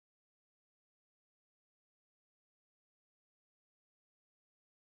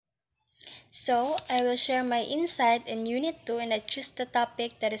So, I will share my insight in Unit 2 and I choose the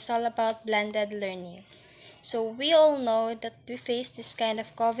topic that is all about blended learning. So, we all know that we face this kind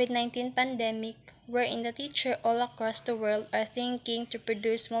of COVID-19 pandemic wherein the teacher all across the world are thinking to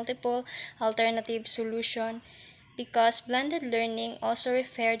produce multiple alternative solutions because blended learning, also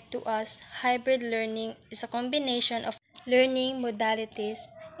referred to as hybrid learning, is a combination of learning modalities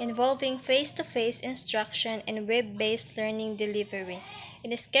involving face-to-face instruction and web-based learning delivery.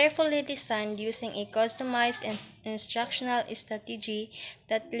 It is carefully designed using a customized instructional strategy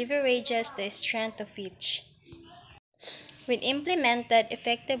that leverages the strength of each. When implemented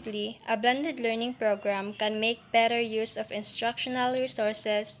effectively, a blended learning program can make better use of instructional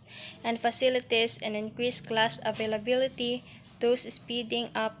resources and facilities and increase class availability, thus speeding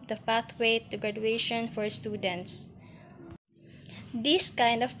up the pathway to graduation for students. This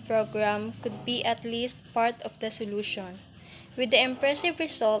kind of program could be at least part of the solution. With the impressive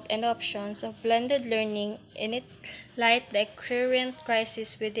result and options of blended learning in it light the current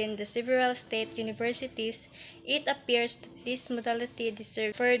crisis within the several state universities, it appears that this modality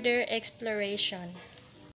deserves further exploration.